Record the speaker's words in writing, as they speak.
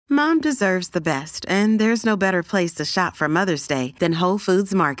Mom deserves the best, and there's no better place to shop for Mother's Day than Whole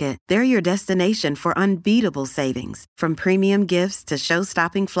Foods Market. They're your destination for unbeatable savings, from premium gifts to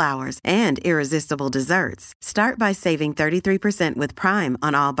show-stopping flowers and irresistible desserts. Start by saving 33% with Prime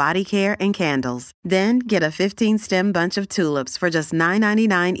on all body care and candles. Then get a 15-stem bunch of tulips for just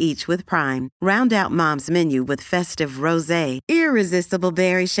 $9.99 each with Prime. Round out Mom's menu with festive rosé, irresistible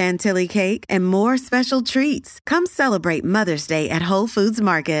berry chantilly cake, and more special treats. Come celebrate Mother's Day at Whole Foods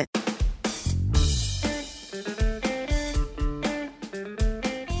Market.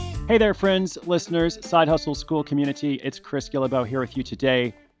 Hey there, friends, listeners, Side Hustle School community. It's Chris Guillebeau here with you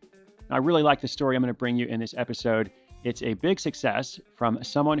today. I really like the story I'm going to bring you in this episode. It's a big success from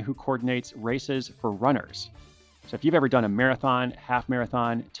someone who coordinates races for runners. So if you've ever done a marathon, half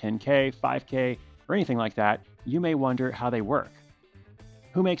marathon, 10K, 5K, or anything like that, you may wonder how they work.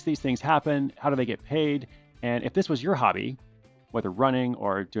 Who makes these things happen? How do they get paid? And if this was your hobby, whether running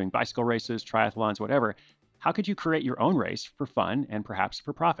or doing bicycle races, triathlons, whatever, how could you create your own race for fun and perhaps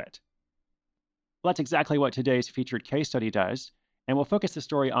for profit? Well, that's exactly what today's featured case study does. And we'll focus the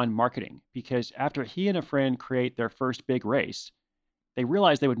story on marketing, because after he and a friend create their first big race, they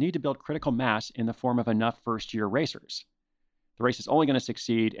realized they would need to build critical mass in the form of enough first-year racers. The race is only going to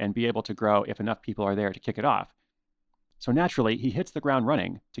succeed and be able to grow if enough people are there to kick it off. So naturally, he hits the ground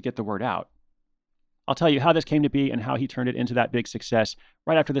running to get the word out. I'll tell you how this came to be and how he turned it into that big success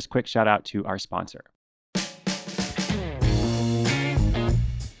right after this quick shout out to our sponsor.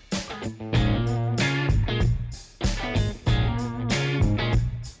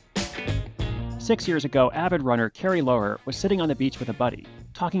 Six years ago, avid runner Carrie Lower was sitting on the beach with a buddy,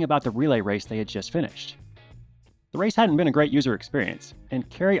 talking about the relay race they had just finished. The race hadn't been a great user experience, and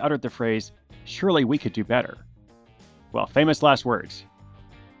Carrie uttered the phrase, "Surely we could do better." Well, famous last words.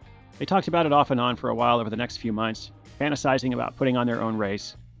 They talked about it off and on for a while over the next few months, fantasizing about putting on their own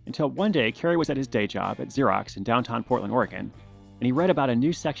race, until one day Carrie was at his day job at Xerox in downtown Portland, Oregon, and he read about a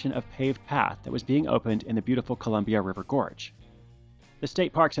new section of paved path that was being opened in the beautiful Columbia River Gorge. The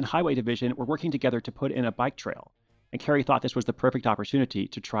State Parks and Highway Division were working together to put in a bike trail, and Carrie thought this was the perfect opportunity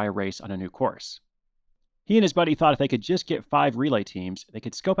to try a race on a new course. He and his buddy thought if they could just get 5 relay teams, they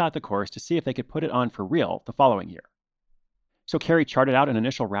could scope out the course to see if they could put it on for real the following year. So Carrie charted out an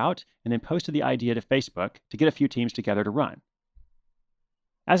initial route and then posted the idea to Facebook to get a few teams together to run.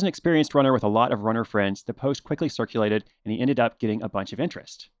 As an experienced runner with a lot of runner friends, the post quickly circulated and he ended up getting a bunch of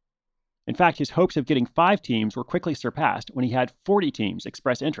interest. In fact, his hopes of getting 5 teams were quickly surpassed when he had 40 teams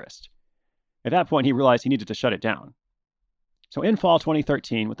express interest. At that point, he realized he needed to shut it down. So in fall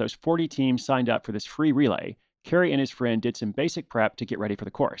 2013, with those 40 teams signed up for this free relay, Carrie and his friend did some basic prep to get ready for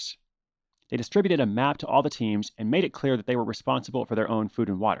the course. They distributed a map to all the teams and made it clear that they were responsible for their own food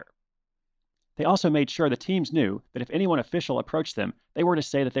and water. They also made sure the teams knew that if anyone official approached them, they were to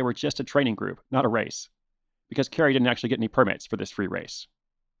say that they were just a training group, not a race, because Carrie didn't actually get any permits for this free race.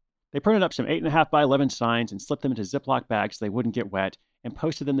 They printed up some 8.5 by 11 signs and slipped them into Ziploc bags so they wouldn't get wet and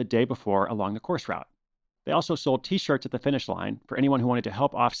posted them the day before along the course route. They also sold t-shirts at the finish line for anyone who wanted to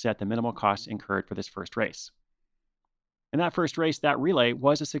help offset the minimal costs incurred for this first race. And that first race, that relay,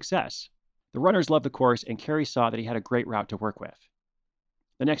 was a success. The runners loved the course, and Carrie saw that he had a great route to work with.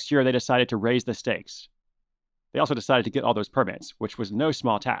 The next year, they decided to raise the stakes. They also decided to get all those permits, which was no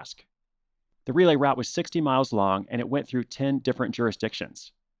small task. The relay route was 60 miles long, and it went through 10 different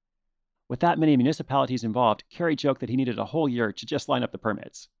jurisdictions. With that many municipalities involved, Carrie joked that he needed a whole year to just line up the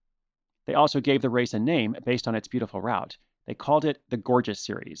permits. They also gave the race a name based on its beautiful route. They called it the Gorgeous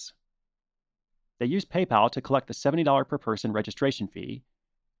Series. They used PayPal to collect the $70 per person registration fee,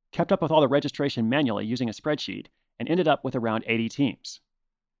 kept up with all the registration manually using a spreadsheet, and ended up with around 80 teams.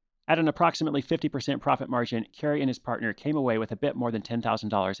 At an approximately 50% profit margin, Carrie and his partner came away with a bit more than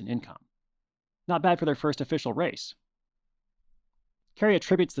 $10,000 in income. Not bad for their first official race. Carrie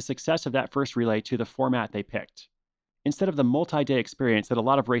attributes the success of that first relay to the format they picked. Instead of the multi-day experience that a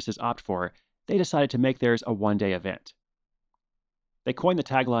lot of races opt for, they decided to make theirs a one-day event. They coined the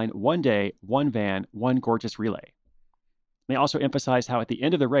tagline, "One day, one van, one gorgeous relay." They also emphasized how at the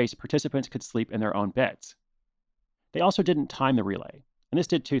end of the race, participants could sleep in their own beds. They also didn't time the relay, and this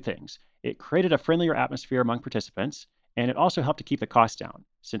did 2 things. It created a friendlier atmosphere among participants, and it also helped to keep the costs down,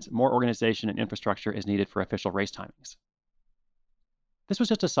 since more organization and infrastructure is needed for official race timings. This was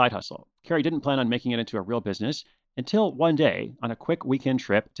just a side hustle. Carrie didn't plan on making it into a real business until one day, on a quick weekend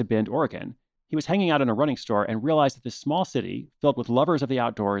trip to Bend, Oregon, he was hanging out in a running store and realized that this small city, filled with lovers of the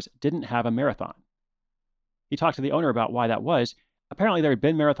outdoors, didn't have a marathon. He talked to the owner about why that was. Apparently there had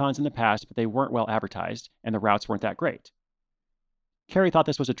been marathons in the past, but they weren't well advertised, and the routes weren't that great. Carrie thought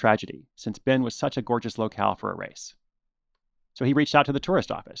this was a tragedy, since Bend was such a gorgeous locale for a race. So he reached out to the tourist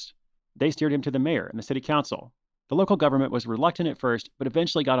office. They steered him to the mayor and the city council. The local government was reluctant at first, but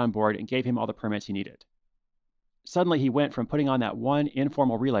eventually got on board and gave him all the permits he needed. Suddenly, he went from putting on that one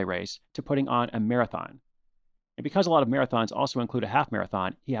informal relay race to putting on a marathon. And because a lot of marathons also include a half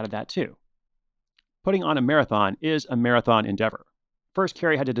marathon, he added that too. Putting on a marathon is a marathon endeavor. First,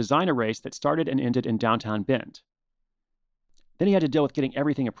 Kerry had to design a race that started and ended in downtown Bend. Then he had to deal with getting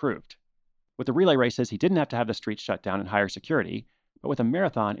everything approved. With the relay races, he didn't have to have the streets shut down and hire security, but with a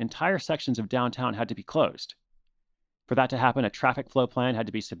marathon, entire sections of downtown had to be closed. For that to happen, a traffic flow plan had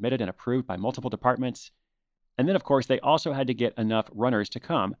to be submitted and approved by multiple departments. And then, of course, they also had to get enough runners to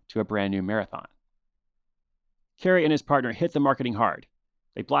come to a brand new marathon. Kerry and his partner hit the marketing hard.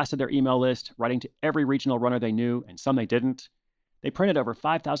 They blasted their email list, writing to every regional runner they knew, and some they didn't. They printed over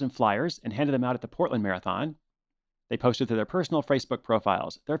 5,000 flyers and handed them out at the Portland Marathon. They posted to their personal Facebook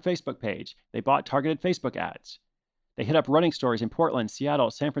profiles, their Facebook page. They bought targeted Facebook ads. They hit up running stores in Portland,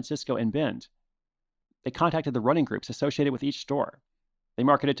 Seattle, San Francisco, and Bend. They contacted the running groups associated with each store. They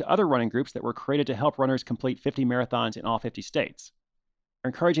marketed to other running groups that were created to help runners complete 50 marathons in all 50 states,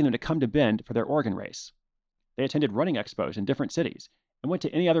 encouraging them to come to Bend for their Oregon race. They attended running expos in different cities and went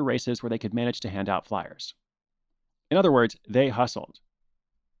to any other races where they could manage to hand out flyers. In other words, they hustled.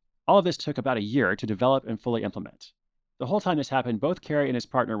 All of this took about a year to develop and fully implement. The whole time this happened, both Kerry and his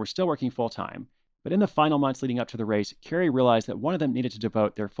partner were still working full-time, but in the final months leading up to the race, Kerry realized that one of them needed to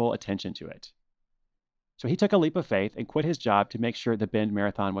devote their full attention to it. So he took a leap of faith and quit his job to make sure the Bend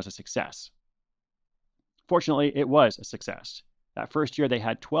Marathon was a success. Fortunately, it was a success. That first year, they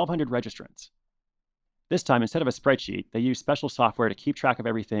had 1,200 registrants. This time, instead of a spreadsheet, they used special software to keep track of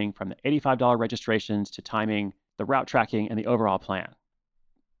everything from the $85 registrations to timing, the route tracking, and the overall plan.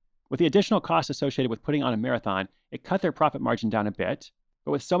 With the additional costs associated with putting on a marathon, it cut their profit margin down a bit,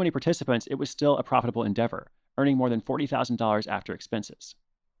 but with so many participants, it was still a profitable endeavor, earning more than $40,000 after expenses.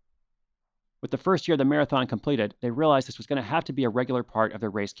 With the first year of the marathon completed, they realized this was going to have to be a regular part of their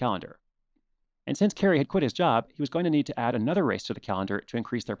race calendar. And since Kerry had quit his job, he was going to need to add another race to the calendar to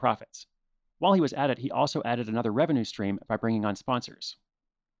increase their profits. While he was at it, he also added another revenue stream by bringing on sponsors.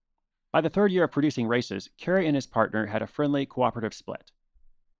 By the third year of producing races, Kerry and his partner had a friendly, cooperative split.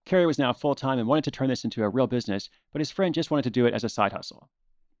 Kerry was now full-time and wanted to turn this into a real business, but his friend just wanted to do it as a side hustle.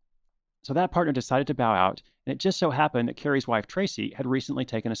 So that partner decided to bow out, and it just so happened that Kerry's wife, Tracy, had recently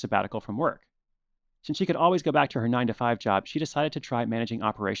taken a sabbatical from work. Since she could always go back to her 9-to-5 job, she decided to try managing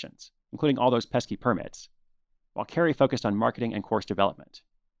operations, including all those pesky permits, while Kerry focused on marketing and course development.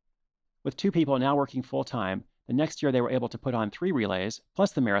 With two people now working full-time, the next year they were able to put on 3 relays,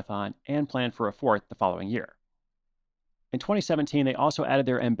 plus the marathon, and plan for a 4th the following year. In 2017, they also added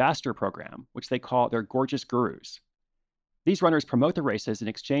their ambassador program, which they call their Gorgeous Gurus. These runners promote the races in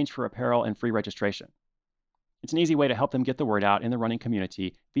exchange for apparel and free registration. It's an easy way to help them get the word out in the running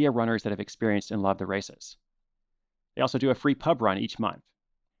community via runners that have experienced and loved the races. They also do a free pub run each month,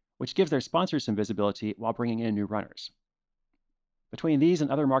 which gives their sponsors some visibility while bringing in new runners. Between these and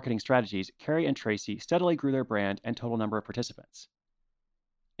other marketing strategies, Kerry and Tracy steadily grew their brand and total number of participants.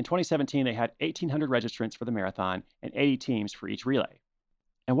 In 2017, they had 1,800 registrants for the marathon and 80 teams for each relay.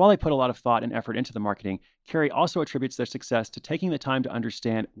 And while they put a lot of thought and effort into the marketing, Kerry also attributes their success to taking the time to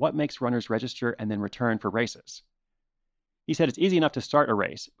understand what makes runners register and then return for races. He said it's easy enough to start a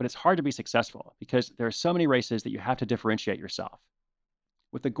race, but it's hard to be successful because there are so many races that you have to differentiate yourself.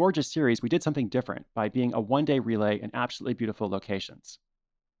 With the Gorgeous series, we did something different by being a one-day relay in absolutely beautiful locations.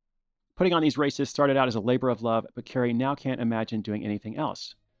 Putting on these races started out as a labor of love, but Kerry now can't imagine doing anything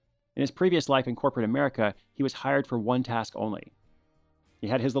else. In his previous life in corporate America, he was hired for one task only. He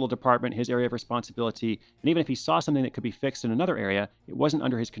had his little department, his area of responsibility, and even if he saw something that could be fixed in another area, it wasn't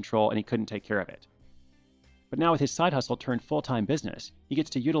under his control and he couldn't take care of it. But now with his side hustle turned full-time business, he gets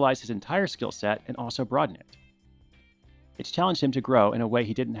to utilize his entire skill set and also broaden it. It's challenged him to grow in a way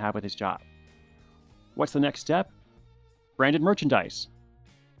he didn't have with his job. What's the next step? Branded merchandise.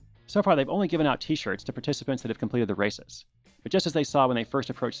 So far, they've only given out t-shirts to participants that have completed the races. But just as they saw when they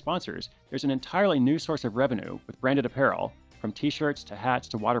first approached sponsors, there's an entirely new source of revenue with branded apparel, from t-shirts to hats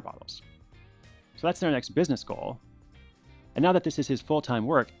to water bottles. So that's their next business goal. And now that this is his full-time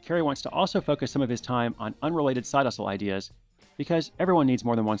work, Kerry wants to also focus some of his time on unrelated side hustle ideas because everyone needs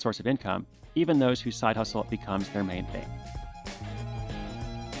more than one source of income, even those whose side hustle becomes their main thing.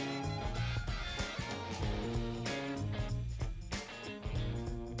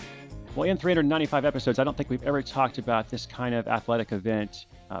 Well, in 395 episodes, I don't think we've ever talked about this kind of athletic event,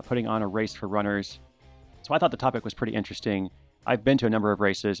 putting on a race for runners. So I thought the topic was pretty interesting. I've been to a number of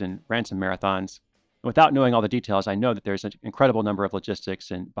races and ran some marathons. And without knowing all the details, I know that there's an incredible number of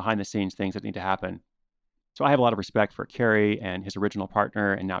logistics and behind-the-scenes things that need to happen. So I have a lot of respect for Kerry and his original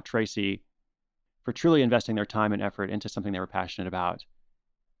partner, and now Tracy, for truly investing their time and effort into something they were passionate about.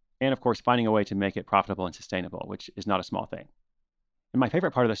 And of course, finding a way to make it profitable and sustainable, which is not a small thing. And my favorite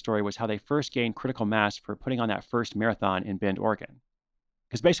part of the story was how they first gained critical mass for putting on that first marathon in Bend, Oregon.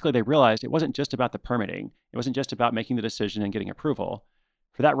 Because basically they realized it wasn't just about the permitting. It wasn't just about making the decision and getting approval.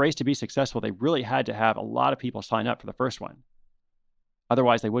 For that race to be successful, they really had to have a lot of people sign up for the first one.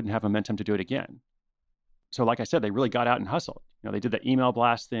 Otherwise, they wouldn't have momentum to do it again. So like I said, they really got out and hustled. They did the email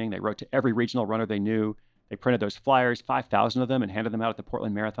blast thing. They wrote to every regional runner they knew. They printed those flyers, 5,000 of them, and handed them out at the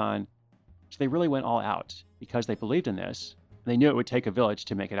Portland Marathon. So they really went all out because they believed in this. They knew it would take a village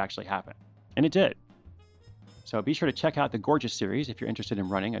to make it actually happen. And it did. So be sure to check out the Gorgeous series if you're interested in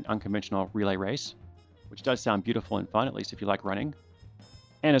running an unconventional relay race, which does sound beautiful and fun, at least if you like running.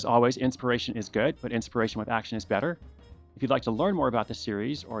 And as always, inspiration is good, but inspiration with action is better. If you'd like to learn more about the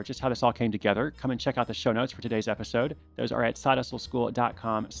series or just how this all came together, come and check out the show notes for today's episode. Those are at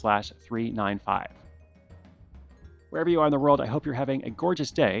sidehustleschool.com/395. Wherever you are in the world, I hope you're having a gorgeous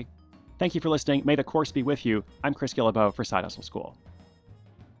day. Thank you for listening. May the course be with you. I'm Chris Guillebeau for Side Hustle School.